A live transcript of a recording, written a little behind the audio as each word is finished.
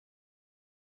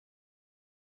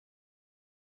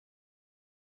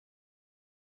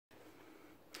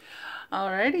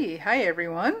Alrighty, hi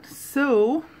everyone.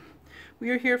 So we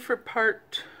are here for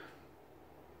part,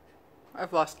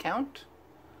 I've lost count,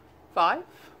 5.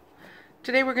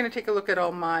 Today we're going to take a look at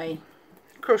all my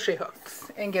crochet hooks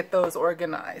and get those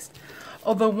organized.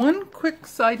 Although one quick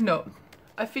side note,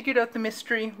 I figured out the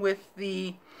mystery with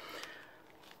I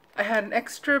had an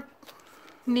extra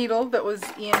needle that was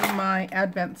in my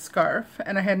Advent scarf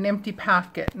and I had an empty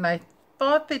packet and I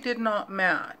thought they did not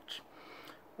match.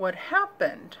 What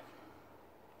happened,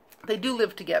 they do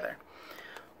live together.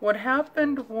 What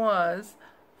happened was,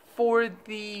 for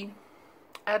the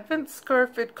Advent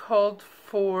scarf, it called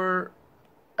for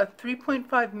a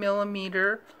 3.5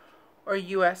 millimeter or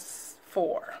US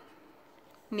 4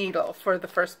 needle for the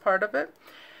first part of it.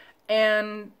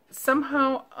 And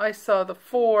somehow I saw the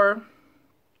 4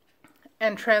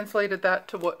 and translated that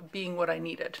to being what I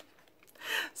needed.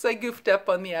 So I goofed up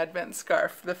on the Advent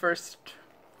scarf, the first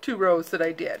 2 rows that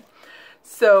I did.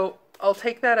 So I'll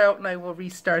take that out and I will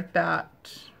restart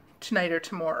that tonight or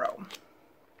tomorrow.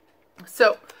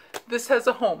 So this has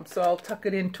a home, so I'll tuck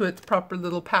it into its proper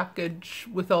little package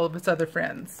with all of its other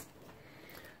friends.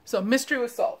 So mystery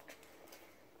was solved.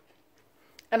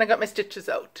 And I got my stitches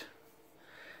out.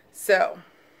 So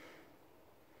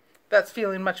that's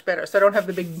feeling much better. So I don't have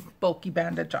the big bulky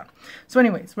bandage on. So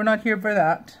anyways, we're not here for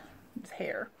that. It's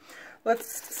hair.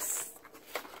 Let's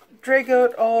drag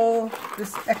out all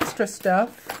this extra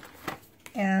stuff.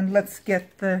 And let's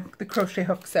get the crochet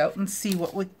hooks out and see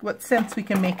what sense we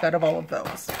can make out of all of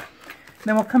those. And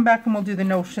then we'll come back and we'll do the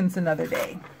notions another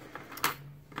day.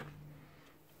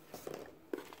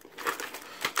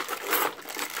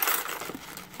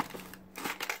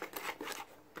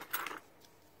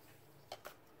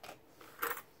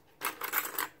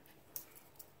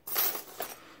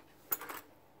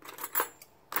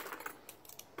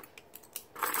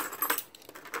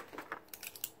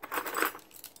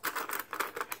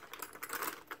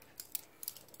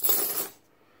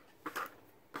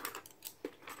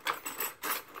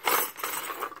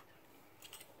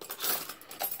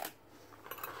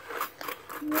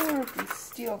 More of these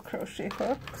steel crochet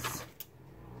hooks.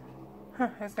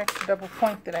 There's an extra double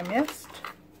point that I missed.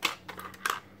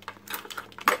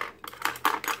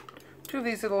 2 of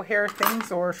these little hair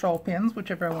things or shawl pins,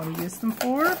 whichever I want to use them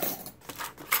for.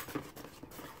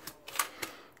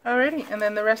 Alrighty, and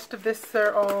then the rest of this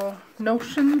are all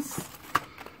notions.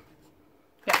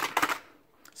 Yeah.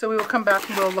 So we will come back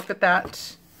and we'll look at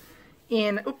that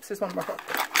in, oops, there's one more hook.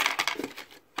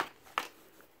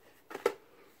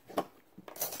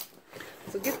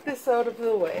 So get this out of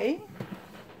the way,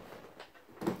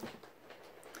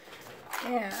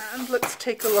 and let's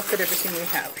take a look at everything we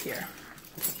have here.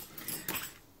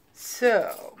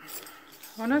 So,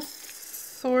 I want to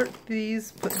sort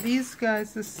these, put these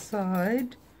guys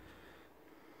aside.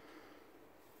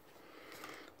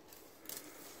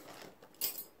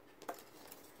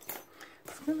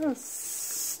 I'm going to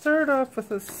start off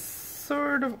with a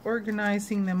sort of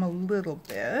organizing them a little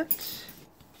bit.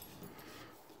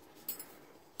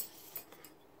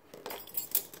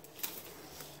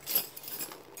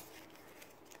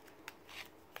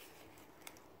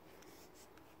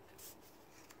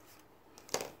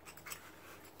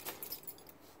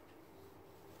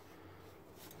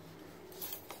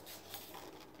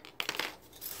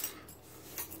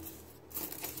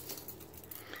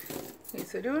 Okay,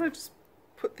 so I do want to just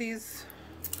put these,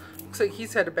 looks like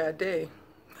he's had a bad day.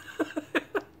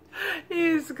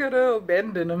 He's got a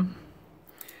bend in him.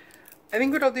 I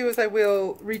think what I'll do is I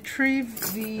will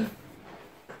retrieve the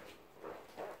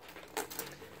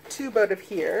tube out of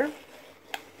here.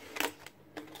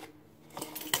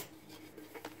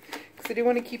 Because I do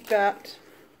want to keep that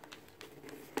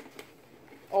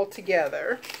all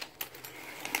together.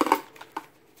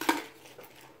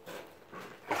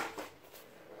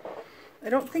 I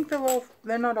don't think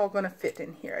they're not all going to fit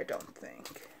in here, I don't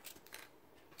think.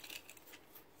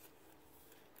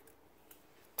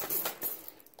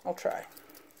 I'll try.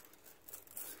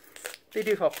 They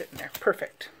do all fit in there.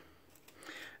 Perfect.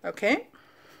 Okay.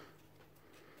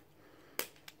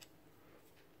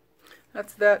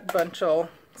 That's that bunch all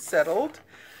settled.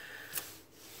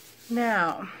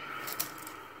 Now,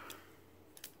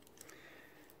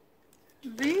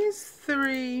 these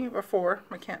 3 or 4,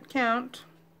 I can't count,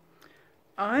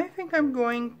 I think I'm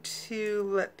going to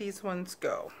let these ones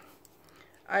go.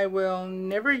 I will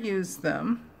never use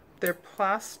them. They're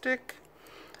plastic.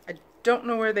 I don't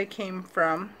know where they came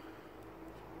from.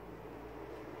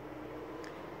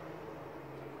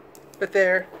 But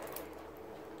they'll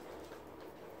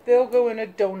go in a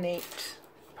donate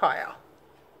pile.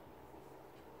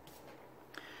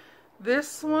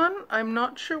 This one, I'm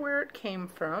not sure where it came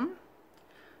from,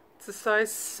 It's a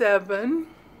size 7.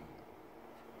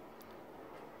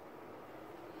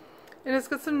 And it's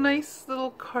got some nice little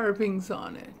carvings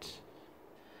on it.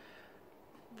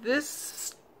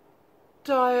 This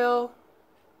style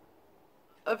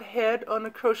of head on a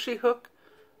crochet hook,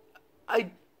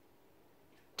 I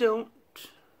don't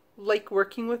like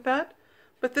working with that,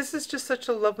 but this is just such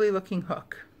a lovely looking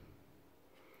hook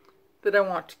that I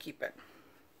want to keep it.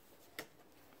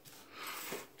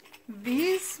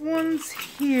 These ones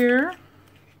here,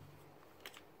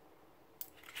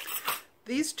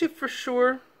 these two for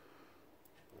sure,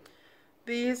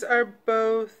 these are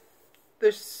both,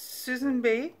 they're Susan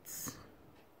Bates,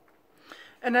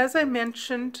 and as I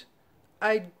mentioned,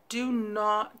 I do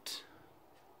not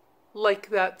like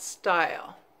that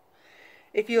style.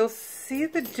 If you'll see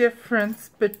the difference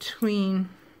between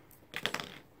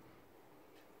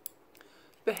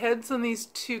the heads on these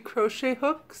two crochet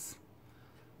hooks,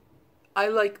 I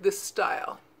like this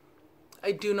style.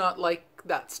 I do not like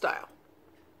that style.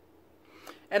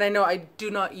 And I know I do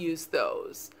not use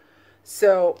those.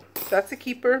 So that's a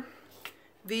keeper.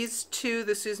 These two,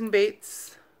 the Susan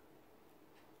Bates,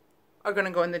 are going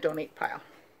to go in the donate pile.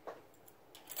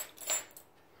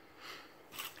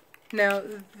 Now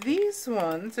these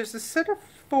ones, there's a set of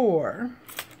 4.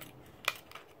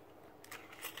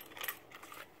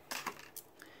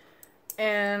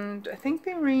 And I think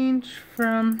they range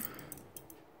from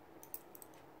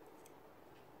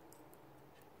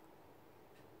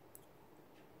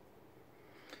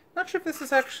not sure if this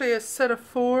is actually a set of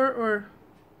 4 or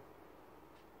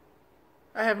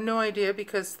I have no idea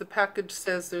because the package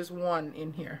says there's 1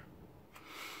 in here.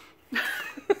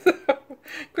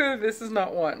 Clearly this is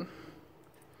not 1.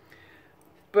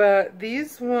 But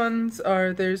these ones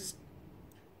are, there's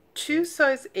 2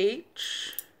 size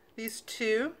H, these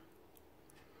 2,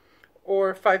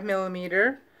 or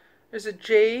 5mm. There's a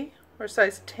J, or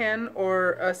size 10,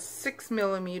 or a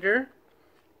 6mm.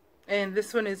 And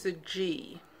this one is a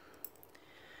G.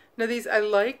 Now these, I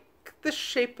like the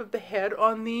shape of the head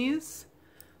on these,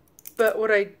 but what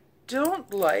I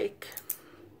don't like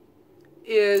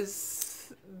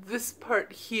is this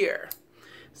part here.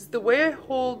 The way I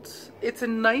hold, it's a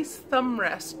nice thumb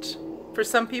rest for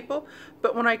some people,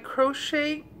 but when I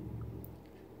crochet,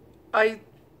 I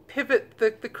pivot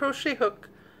the crochet hook,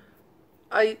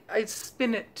 I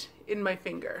spin it in my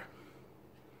finger.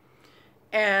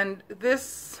 And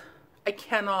this, I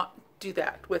cannot do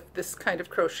that with this kind of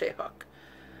crochet hook.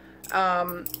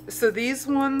 So these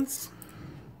ones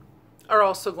are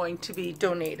also going to be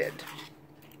donated.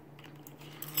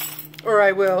 Or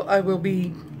I will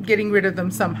be getting rid of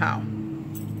them somehow.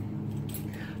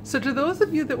 So to those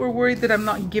of you that were worried that I'm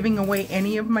not giving away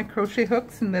any of my crochet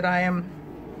hooks and that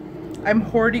I'm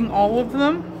hoarding all of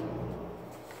them,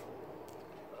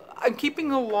 I'm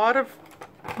keeping a lot of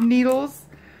needles,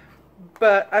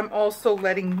 but I'm also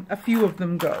letting a few of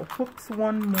them go. Whoops,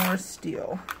 one more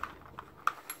steel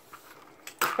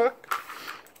hook.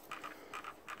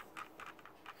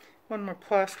 One more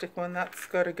plastic one, that's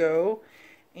got to go.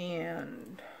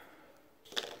 And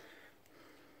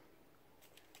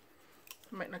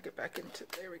I might not get back into,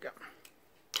 there we go.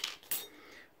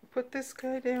 Put this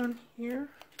guy down here.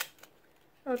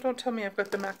 Oh, don't tell me I've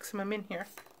got the maximum in here.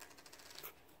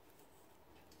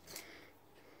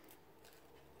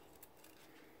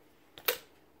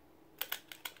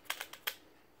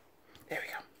 There we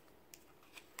go.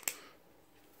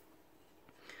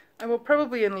 I will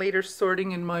probably, in later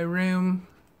sorting in my room,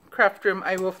 craft room,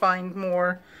 I will find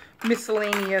more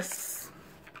miscellaneous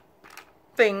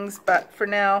things, but for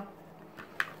now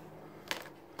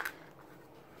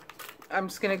I'm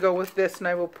just going to go with this, and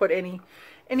I will put any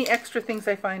extra things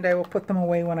I find, I will put them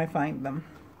away when I find them.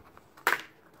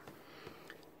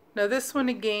 Now this one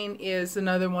again is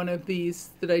another one of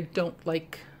these that I don't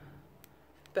like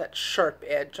that sharp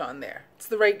edge on there. It's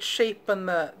the right shape on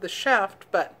the shaft,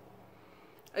 but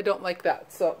I don't like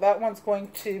that. So that one's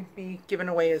going to be given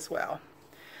away as well.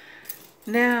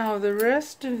 Now the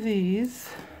rest of these,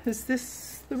 is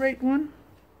this the right one?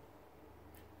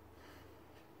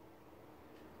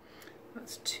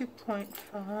 That's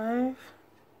 2.5.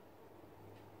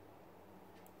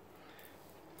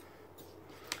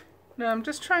 Now I'm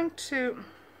just trying to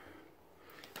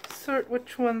sort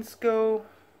which ones go.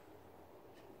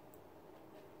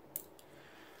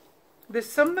 There's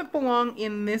some that belong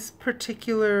in this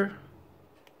particular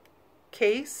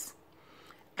case,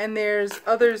 and there's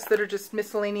others that are just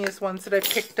miscellaneous ones that I've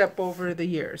picked up over the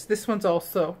years. This one's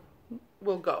also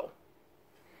will go.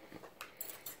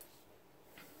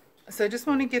 So I just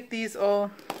want to get these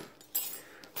all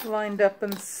lined up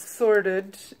and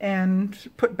sorted and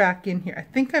put back in here. I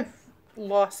think I've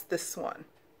lost this one.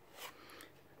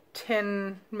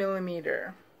 10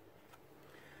 millimeter.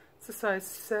 It's a size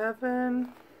 7.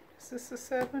 Is this a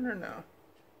 7 or no?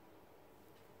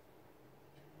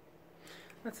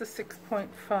 That's a 6.5.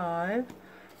 Let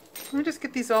me just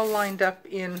get these all lined up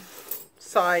in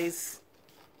size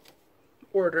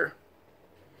order.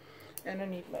 And I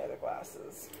need my other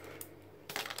glasses.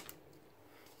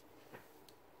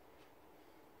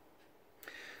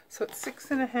 So it's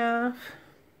 6.5,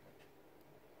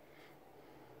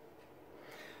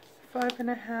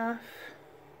 5.5.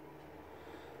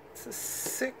 It's a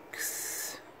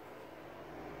 6.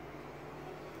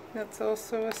 That's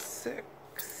also a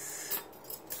 6.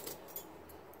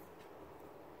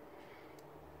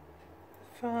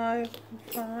 5 and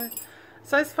 5.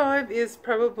 Size 5 is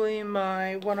probably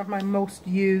one of my most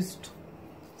used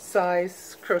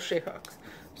size crochet hooks.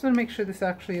 Just want to make sure this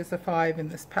actually is a 5 in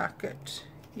this packet.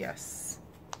 Yes.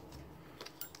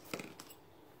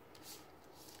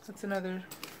 That's another.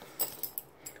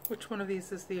 Which one of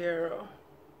these is the arrow?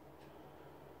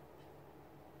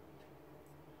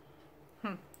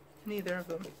 Neither of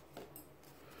them.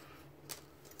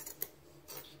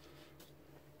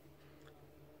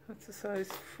 That's a size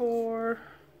 4.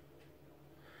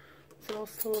 It's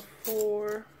also a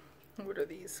 4. What are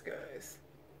these guys?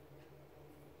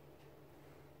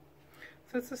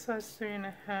 So it's a size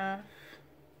 3.5.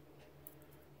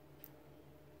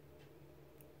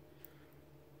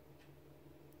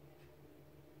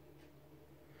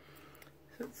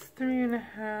 So it's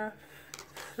 3.5,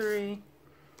 3,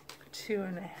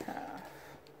 2.5.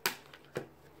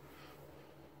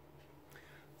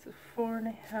 It's a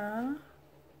 4.5.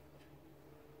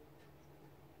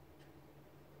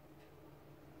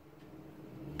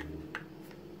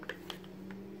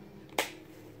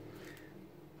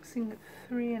 Seeing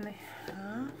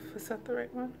 3.5. Is that the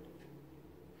right one?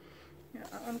 Yeah,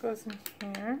 that one goes in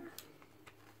here.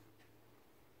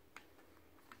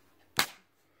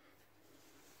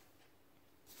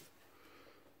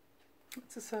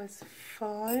 It's a size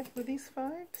 5 with these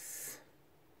 5s.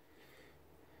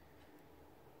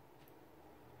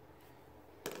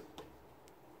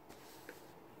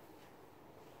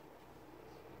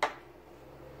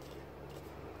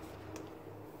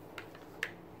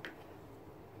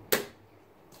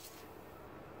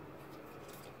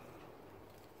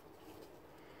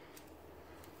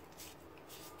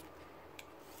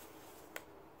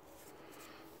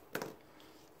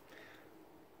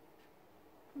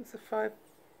 It's a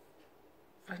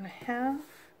 5.5.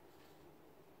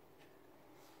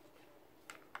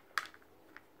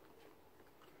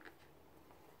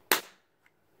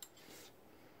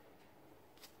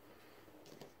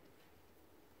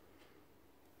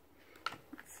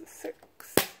 It's a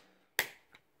 6.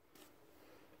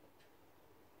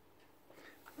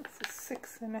 That's a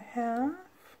 6.5.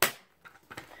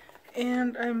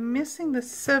 And I'm missing the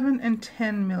 7 and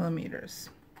 10 millimeters.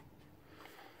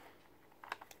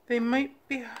 They might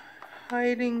be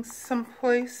hiding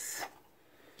someplace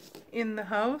in the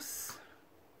house,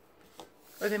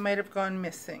 or they might have gone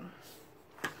missing.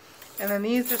 And then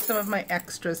these are some of my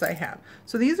extras I have.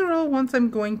 So these are all ones I'm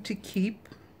going to keep.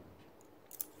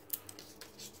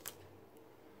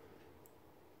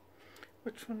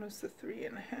 Which one was the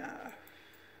 3.5?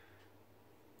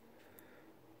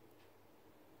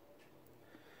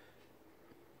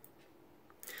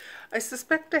 I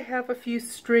suspect I have a few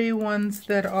stray ones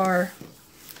that are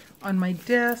on my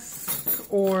desk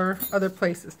or other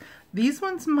places. These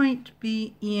ones might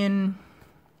be in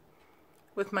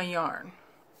with my yarn.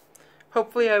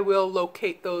 Hopefully I will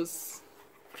locate those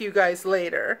few guys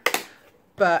later.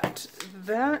 But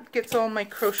that gets all my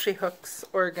crochet hooks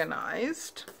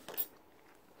organized.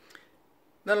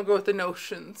 That'll go with the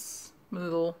notions, my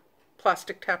little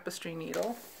plastic tapestry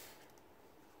needle.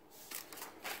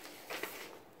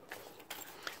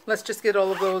 Let's just get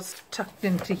all of those tucked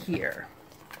into here.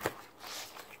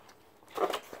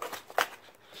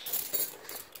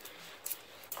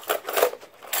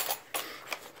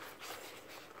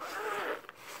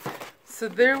 So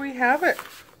there we have it.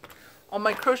 All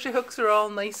my crochet hooks are all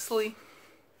nicely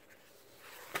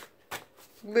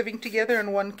living together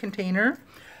in one container.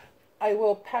 I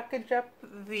will package up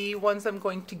the ones I'm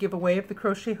going to give away of the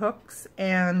crochet hooks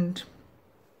and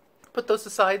put those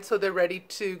aside so they're ready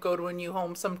to go to a new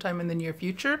home sometime in the near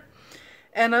future.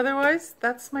 And otherwise,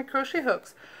 that's my crochet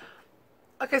hooks.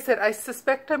 Like I said, I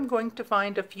suspect I'm going to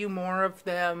find a few more of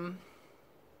them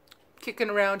kicking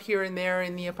around here and there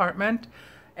in the apartment.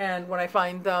 And when I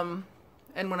find them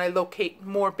and when I locate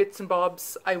more bits and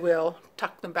bobs, I will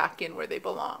tuck them back in where they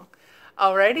belong.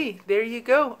 Alrighty, there you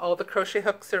go. All the crochet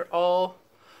hooks are all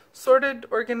sorted,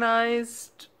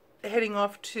 organized, heading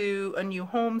off to a new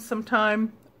home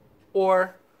sometime.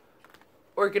 or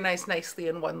organized nicely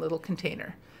in one little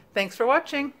container. Thanks for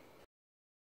watching.